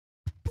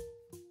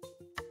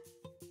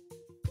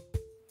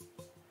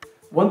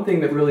One thing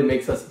that really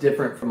makes us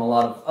different from a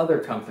lot of other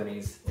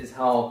companies is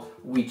how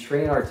we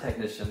train our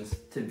technicians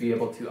to be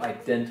able to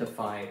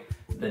identify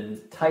the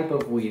type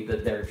of weed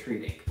that they're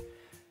treating.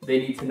 They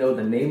need to know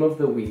the name of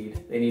the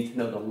weed, they need to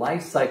know the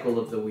life cycle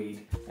of the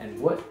weed, and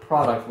what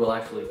product will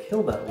actually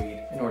kill that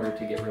weed in order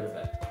to get rid of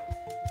it.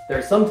 There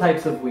are some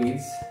types of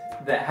weeds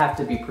that have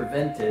to be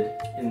prevented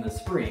in the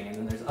spring, and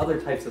then there's other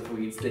types of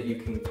weeds that you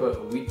can put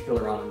a weed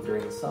killer on them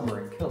during the summer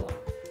and kill them.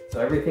 So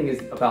everything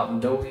is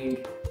about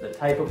knowing the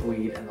type of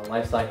weed and the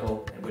life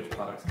cycle and which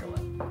products kill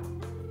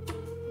it.